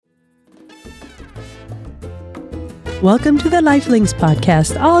Welcome to the Lifelinks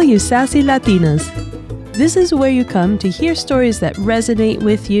podcast, all you sassy Latinas. This is where you come to hear stories that resonate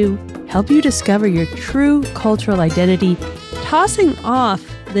with you, help you discover your true cultural identity, tossing off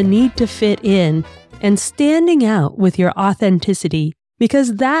the need to fit in, and standing out with your authenticity,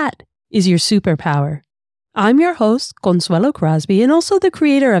 because that is your superpower. I'm your host, Consuelo Crosby, and also the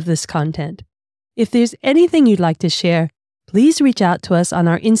creator of this content. If there's anything you'd like to share, please reach out to us on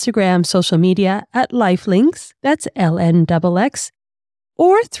our Instagram social media at Lifelinks, that's LNXX,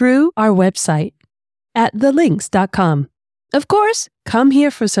 or through our website at thelinks.com. Of course, come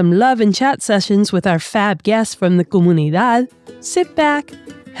here for some love and chat sessions with our fab guests from the comunidad. Sit back,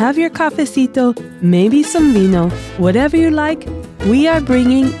 have your cafecito, maybe some vino, whatever you like. We are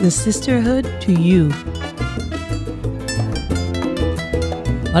bringing the sisterhood to you.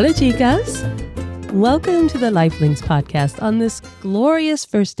 Hola, chicas. Welcome to the Lifelinks podcast on this glorious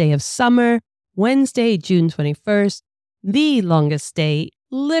first day of summer, Wednesday, June 21st, the longest day,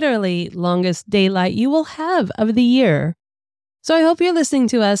 literally longest daylight you will have of the year. So I hope you're listening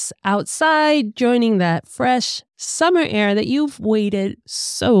to us outside, joining that fresh summer air that you've waited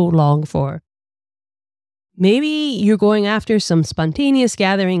so long for. Maybe you're going after some spontaneous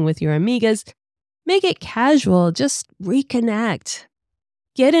gathering with your amigas. Make it casual, just reconnect.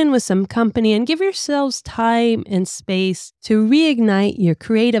 Get in with some company and give yourselves time and space to reignite your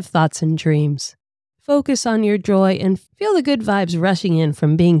creative thoughts and dreams. Focus on your joy and feel the good vibes rushing in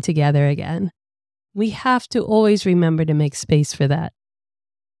from being together again. We have to always remember to make space for that.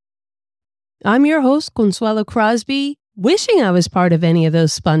 I'm your host, Consuelo Crosby, wishing I was part of any of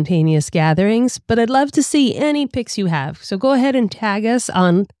those spontaneous gatherings, but I'd love to see any pics you have. So go ahead and tag us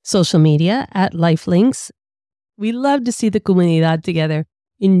on social media at Lifelinks. We love to see the comunidad together,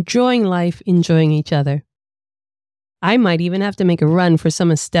 enjoying life, enjoying each other. I might even have to make a run for some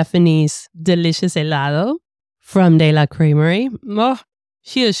of Stephanie's delicious helado from De La Creamery. Oh,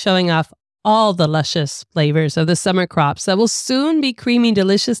 she is showing off all the luscious flavors of the summer crops that will soon be creamy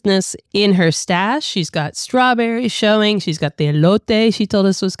deliciousness in her stash. She's got strawberries showing. She's got the elote she told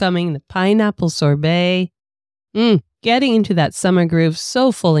us was coming, the pineapple sorbet. Getting into that summer groove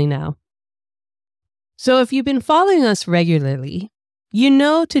so fully now. So if you've been following us regularly, you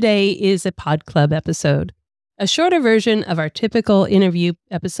know today is a Pod Club episode, a shorter version of our typical interview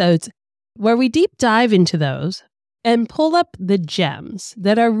episodes where we deep dive into those and pull up the gems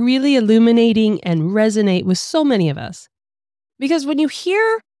that are really illuminating and resonate with so many of us. Because when you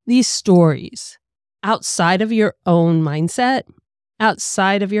hear these stories outside of your own mindset,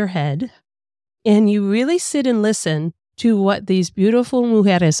 outside of your head, and you really sit and listen to what these beautiful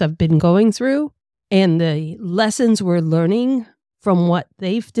mujeres have been going through and the lessons we're learning from what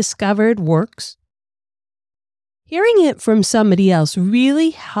they've discovered works, hearing it from somebody else really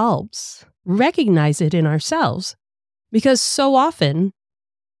helps recognize it in ourselves. Because so often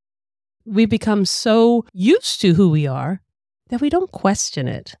we become so used to who we are that we don't question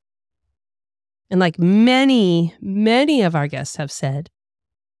it. And like many of our guests have said,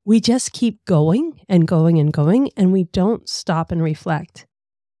 we just keep going and going and going, and we don't stop and reflect.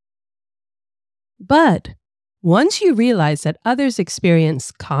 But once you realize that others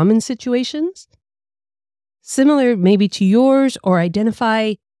experience common situations, similar maybe to yours, or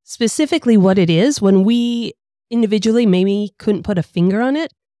identify specifically what it is when we individually maybe couldn't put a finger on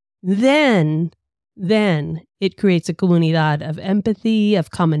it, then it creates a comunidad of empathy, of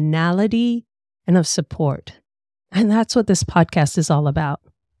commonality, and of support. And that's what this podcast is all about.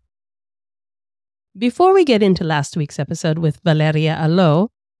 Before we get into last week's episode with Valeria Alou,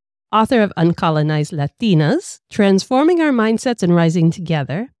 author of Uncolonized Latinas, Transforming Our Mindsets and Rising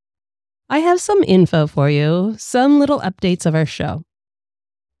Together, I have some info for you, some little updates of our show.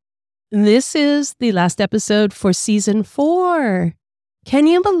 This is the last episode for season 4. Can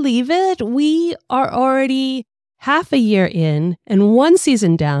you believe it? We are already half a year in and one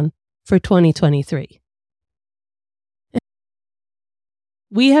season down for 2023.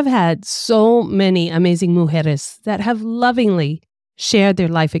 We have had so many amazing mujeres that have lovingly shared their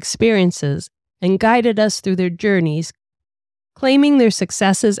life experiences and guided us through their journeys, claiming their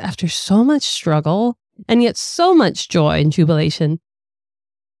successes after so much struggle and yet so much joy and jubilation,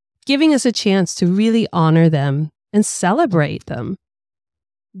 giving us a chance to really honor them and celebrate them.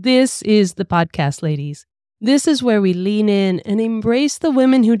 This is the podcast, ladies. This is where we lean in and embrace the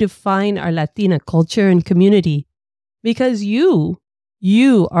women who define our Latina culture and community, because you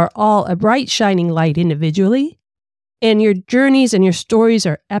are all a bright, shining light individually, and your journeys and your stories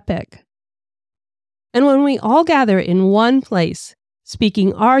are epic. And when we all gather in one place,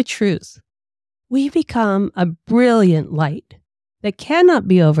 speaking our truth, we become a brilliant light that cannot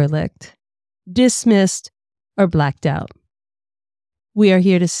be overlooked, dismissed, or blacked out. We are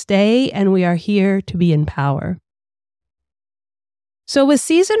here to stay, and we are here to be in power. So with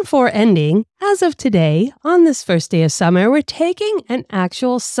season 4 ending, as of today, on this first day of summer, we're taking an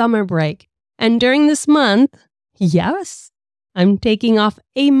actual summer break. And during this month, yes, I'm taking off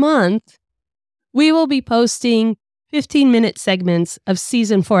a month, we will be posting 15-minute segments of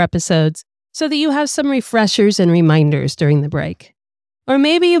season 4 episodes so that you have some refreshers and reminders during the break. Or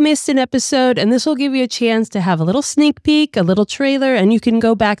maybe you missed an episode and this will give you a chance to have a little sneak peek, a little trailer, and you can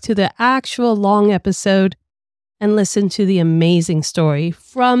go back to the actual long episode and listen to the amazing story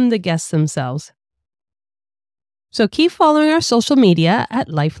from the guests themselves. So keep following our social media at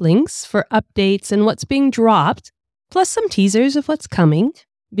Lifelinks for updates and what's being dropped, plus some teasers of what's coming,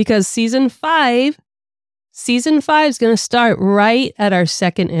 because season 5 is going to start right at our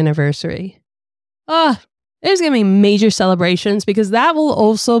 2nd anniversary. There's going to be major celebrations because that will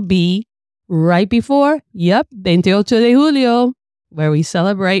also be right before, 28 de Julio, where we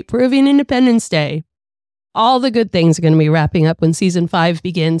celebrate Peruvian Independence Day. All the good things are going to be wrapping up when season 5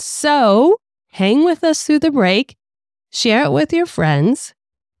 begins. So hang with us through the break, share it with your friends,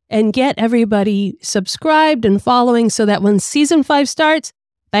 and get everybody subscribed and following so that when season 5 starts,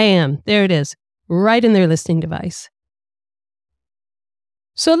 bam, there it is, right in their listening device.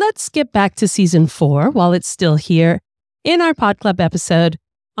 So let's get back to season 4 while it's still here in our Pod Club episode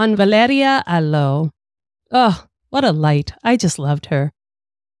on Valeria Aló. Oh, what a light. I just loved her.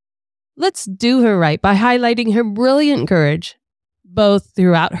 Let's do her right by highlighting her brilliant courage, both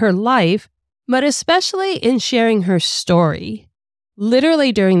throughout her life, but especially in sharing her story,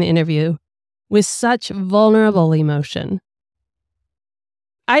 literally during the interview, with such vulnerable emotion.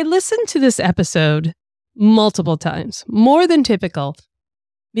 I listened to this episode multiple times, more than typical,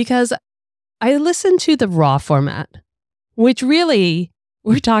 because I listened to the raw format, which really,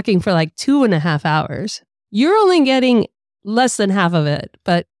 we're talking for like 2.5 hours. You're only getting less than half of it,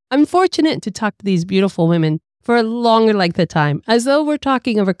 but I'm fortunate to talk to these beautiful women for a longer length of time, as though we're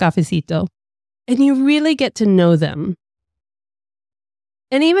talking over cafecito, and you really get to know them.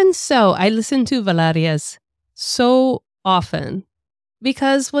 And even so, I listen to Valeria's so often,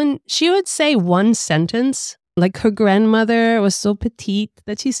 because when she would say one sentence, like her grandmother was so petite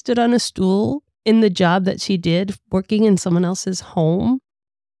that she stood on a stool in the job that she did working in someone else's home,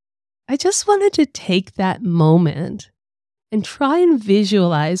 I just wanted to take that moment and try and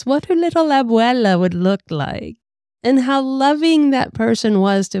visualize what her little abuela would look like and how loving that person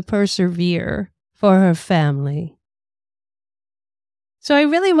was to persevere for her family. So I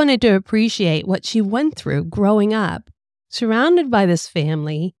really wanted to appreciate what she went through growing up, surrounded by this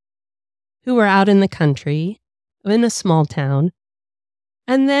family who were out in the country, in a small town,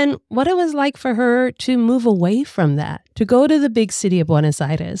 and then what it was like for her to move away from that, to go to the big city of Buenos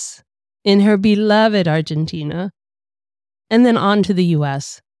Aires, in her beloved Argentina, and then on to the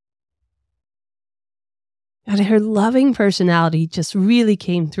U.S. And her loving personality just really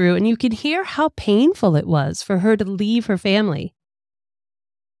came through, and you could hear how painful it was for her to leave her family.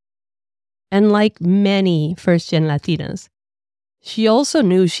 And like many first-gen Latinas, she also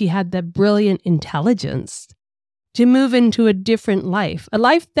knew she had that brilliant intelligence to move into a different life, a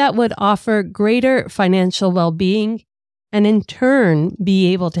life that would offer greater financial well-being and in turn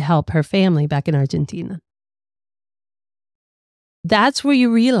be able to help her family back in Argentina. That's where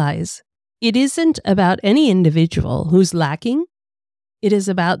you realize it isn't about any individual who's lacking. It is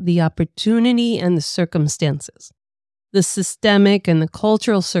about the opportunity and the circumstances, the systemic and the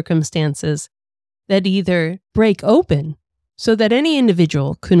cultural circumstances that either break open so that any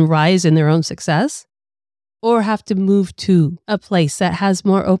individual can rise in their own success or have to move to a place that has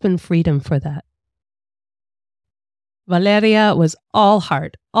more open freedom for that. Valeria was all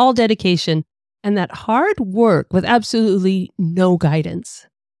heart, all dedication, and that hard work with absolutely no guidance.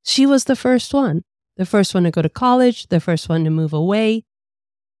 She was the first one to go to college, the first one to move away.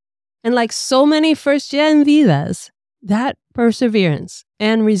 And like so many first-gen vidas, that perseverance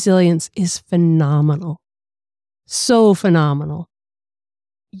and resilience is phenomenal. So phenomenal.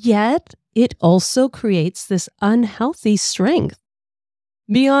 Yet, it also creates this unhealthy strength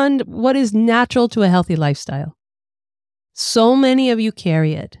beyond what is natural to a healthy lifestyle. So many of you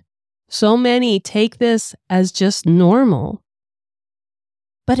carry it. So many take this as just normal.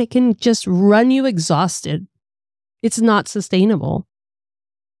 But it can just run you exhausted. It's not sustainable.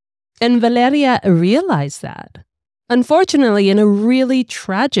 And Valeria realized that. Unfortunately, in a really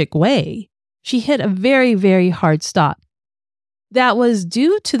tragic way, she hit a very, very hard stop. That was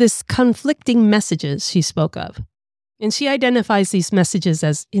due to this conflicting messages she spoke of. And she identifies these messages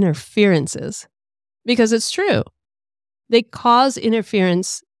as interferences. Because it's true. They cause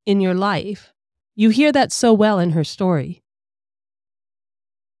interference in your life You hear that so well in her story.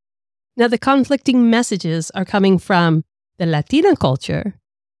 Now, the conflicting messages are coming from the Latina culture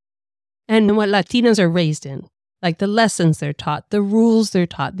and what Latinas are raised in, like the lessons they're taught, the rules they're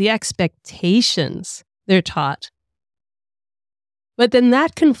taught, the expectations they're taught. But then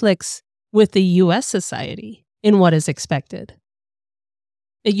that conflicts with the U.S. society in what is expected.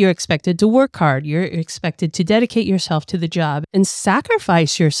 You're expected to work hard. You're expected to dedicate yourself to the job and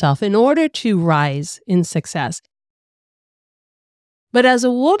sacrifice yourself in order to rise in success. But as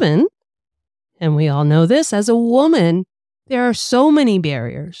a woman, and we all know this, as a woman, there are so many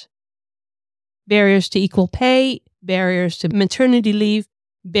barriers. Barriers to equal pay, barriers to maternity leave,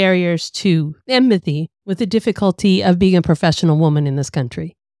 barriers to empathy with the difficulty of being a professional woman in this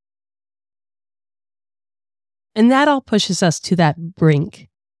country. And that all pushes us to that brink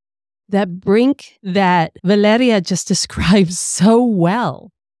that Valeria just describes so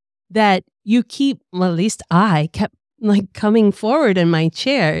well, that you keep, well, at least I kept like coming forward in my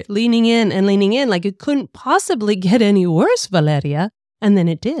chair, leaning in, like it couldn't possibly get any worse, Valeria. And then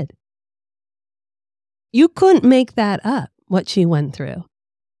it did. You couldn't make that up, what she went through.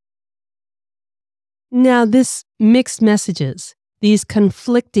 Now, this mixed messages, these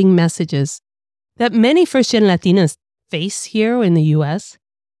conflicting messages that many first-gen Latinas face here in the U.S.,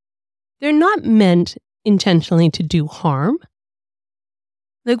 they're not meant intentionally to do harm.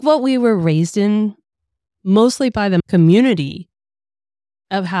 Like what we were raised in, mostly by the community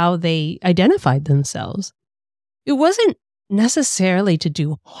of how they identified themselves. It wasn't necessarily to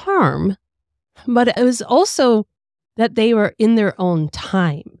do harm, but it was also that they were in their own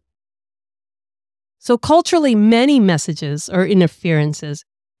time. So culturally, many messages or interferences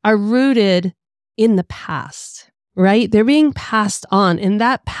are rooted in the past, right? They're being passed on, and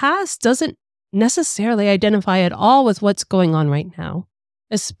that past doesn't necessarily identify at all with what's going on right now,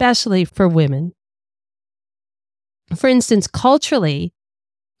 especially for women. For instance, culturally,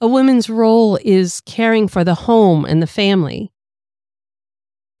 a woman's role is caring for the home and the family.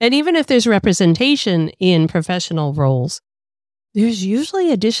 And even if there's representation in professional roles, there's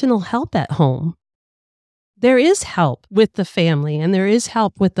usually additional help at home. There is help with the family and there is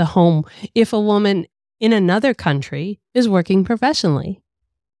help with the home if a woman in another country is working professionally.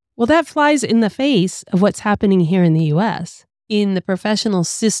 Well, that flies in the face of what's happening here in the U.S. in the professional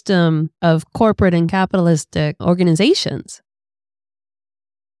system of corporate and capitalistic organizations.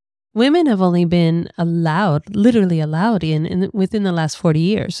 Women have only been literally allowed in within the last 40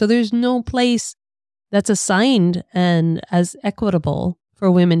 years. So there's no place that's assigned and as equitable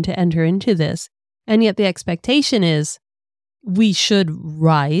for women to enter into this. And yet the expectation is we should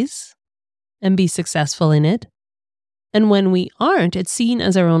rise and be successful in it. And when we aren't, it's seen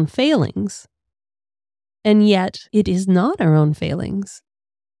as our own failings. And yet it is not our own failings.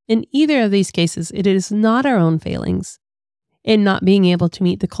 In either of these cases, it is not our own failings in not being able to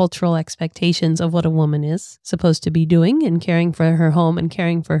meet the cultural expectations of what a woman is supposed to be doing and caring for her home and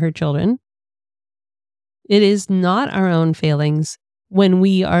caring for her children. It is not our own failings when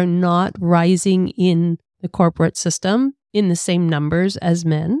we are not rising in the corporate system in the same numbers as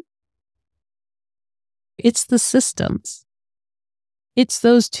men. It's the systems. It's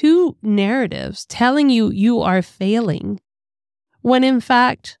those two narratives telling you you are failing, when in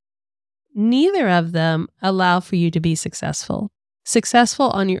fact, neither of them allow for you to be successful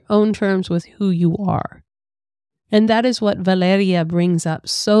on your own terms with who you are. And that is what Valeria brings up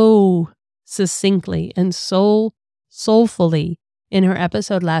so succinctly and so soulfully in her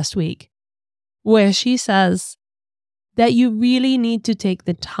episode last week, where she says that you really need to take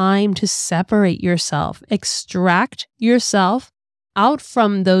the time to separate yourself, extract yourself out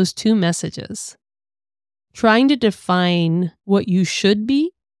from those two messages, trying to define what you should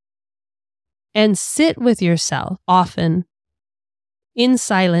be, and sit with yourself often in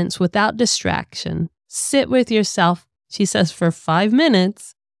silence without distraction. Sit with yourself, she says, for 5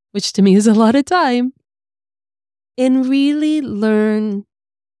 minutes, which to me is a lot of time, and really learn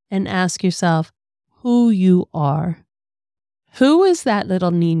and ask yourself who you are. Who is that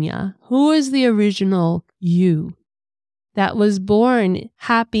little Nina? Who is the original you that was born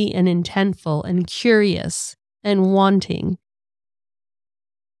happy and intentful and curious and wanting?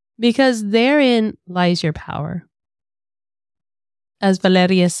 Because therein lies your power. As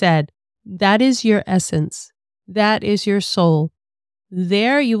Valeria said, that is your essence. That is your soul.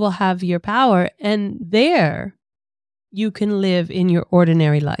 There you will have your power, and there you can live in your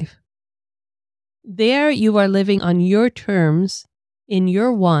ordinary life. There you are living on your terms, in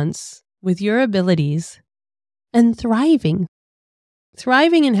your wants, with your abilities, and thriving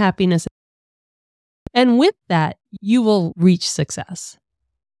in happiness. And with that, you will reach success.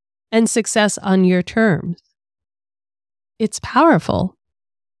 and success on your terms. It's powerful.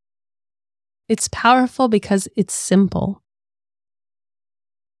 It's powerful because it's simple.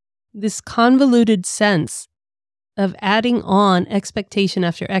 This convoluted sense of adding on expectation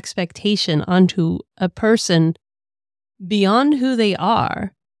after expectation onto a person beyond who they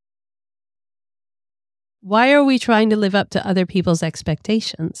are. Why are we trying to live up to other people's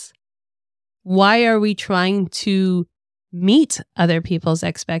expectations? Why are we trying to meet other people's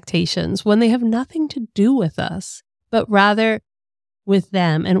expectations when they have nothing to do with us, but rather with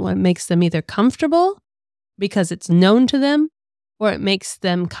them and what makes them either comfortable because it's known to them, or it makes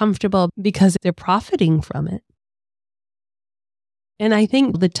them comfortable because they're profiting from it? And I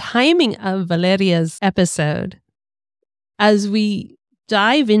think the timing of Valeria's episode, as we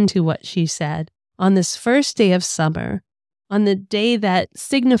dive into what she said on this first day of summer, on the day that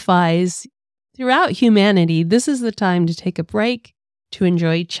signifies throughout humanity, this is the time to take a break, to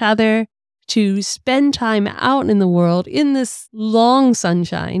enjoy each other, to spend time out in the world in this long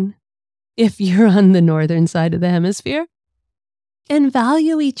sunshine, if you're on the northern side of the hemisphere, and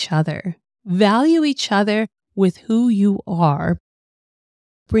value each other. Value each other with who you are,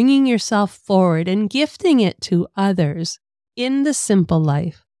 bringing yourself forward and gifting it to others in the simple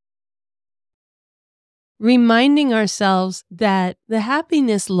life. Reminding ourselves that the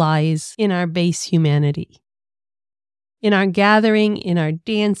happiness lies in our base humanity, in our gathering, in our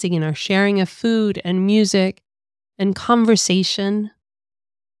dancing, in our sharing of food and music and conversation.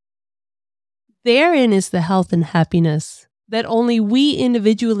 Therein is the health and happiness that only we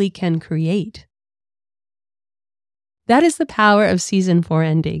individually can create. That is the power of season 4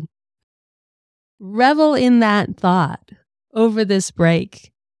 ending. Revel in that thought over this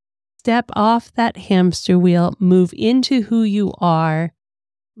break. Step off that hamster wheel, move into who you are,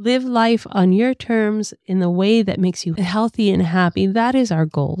 live life on your terms in the way that makes you healthy and happy. That is our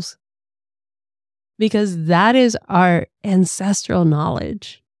goals. Because that is our ancestral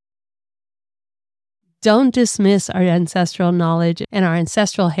knowledge. Don't dismiss our ancestral knowledge and our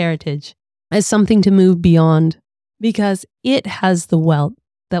ancestral heritage as something to move beyond, because it has the wealth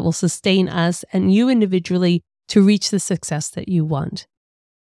that will sustain us and you individually to reach the success that you want.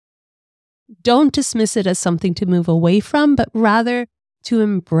 Don't dismiss it as something to move away from, but rather to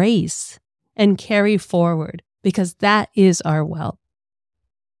embrace and carry forward, because that is our wealth.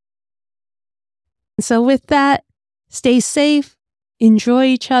 So with that, stay safe, enjoy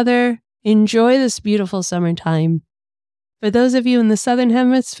each other, enjoy this beautiful summertime. For those of you in the Southern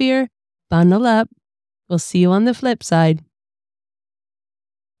Hemisphere, bundle up. We'll see you on the flip side.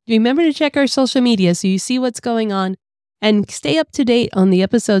 Remember to check our social media so you see what's going on and stay up to date on the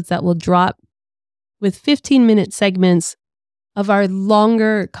episodes that will drop with 15-minute segments of our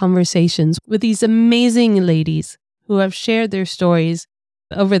longer conversations with these amazing ladies who have shared their stories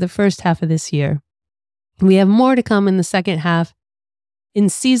over the first half of this year. We have more to come in the second half in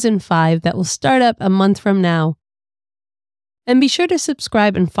season 5 that will start up a month from now. And be sure to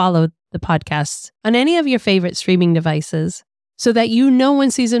subscribe and follow the podcast on any of your favorite streaming devices so that you know when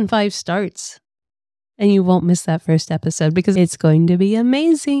season 5 starts. And you won't miss that first episode because it's going to be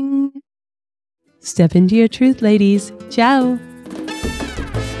amazing. Step into your truth, ladies. Ciao.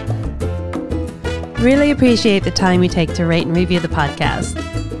 Really appreciate the time you take to rate and review the podcast.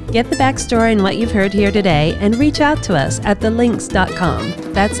 Get the backstory and what you've heard here today and reach out to us at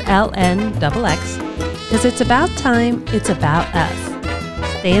thelynx.com. That's LNXX. Because it's about time, it's about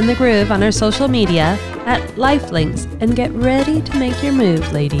us. Stay in the groove on our social media at LifeLinks and get ready to make your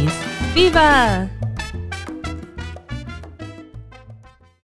move, ladies. Viva!